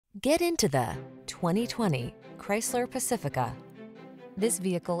Get into the 2020 Chrysler Pacifica. This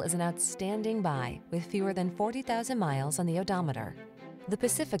vehicle is an outstanding buy with fewer than 40,000 miles on the odometer. The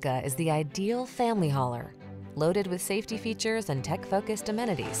Pacifica is the ideal family hauler. Loaded with safety features and tech-focused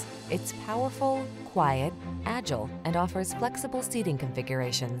amenities, it's powerful, quiet, agile, and offers flexible seating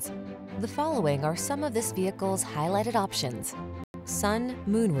configurations. The following are some of this vehicle's highlighted options: sun,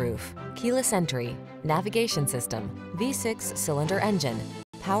 moonroof, keyless entry, navigation system, V6 cylinder engine,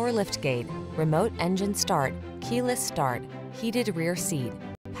 power liftgate, remote engine start, keyless start, heated rear seat,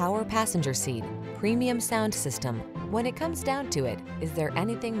 power passenger seat, premium sound system. When it comes down to it, is there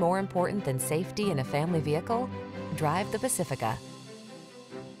anything more important than safety in a family vehicle? Drive the Pacifica.